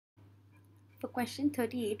For question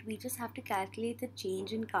 38, we just have to calculate the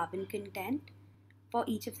change in carbon content for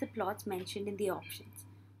each of the plots mentioned in the options.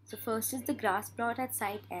 So first is the grass plot at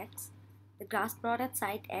site X. The grass plot at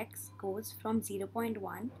site X goes from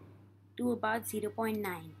 0.1 to about 0.9.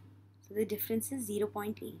 So the difference is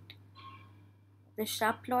 0.8. The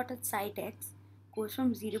shrub plot at site X goes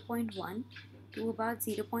from 0.1 to about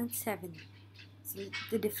 0.7. So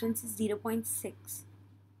the difference is 0.6.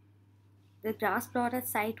 The grass plot at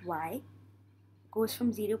site Y goes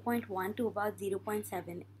from 0.1 to about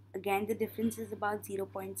 0.7. Again, the difference is about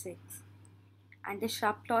 0.6. And the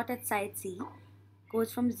shrub plot at site Z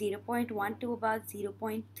goes from 0.1 to about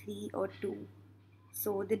 0.3 or 2.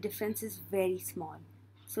 So the difference is very small.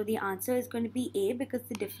 So the answer is going to be A because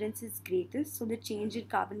the difference is greatest. So the change in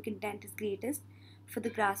carbon content is greatest for the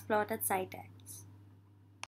grass plot at site X.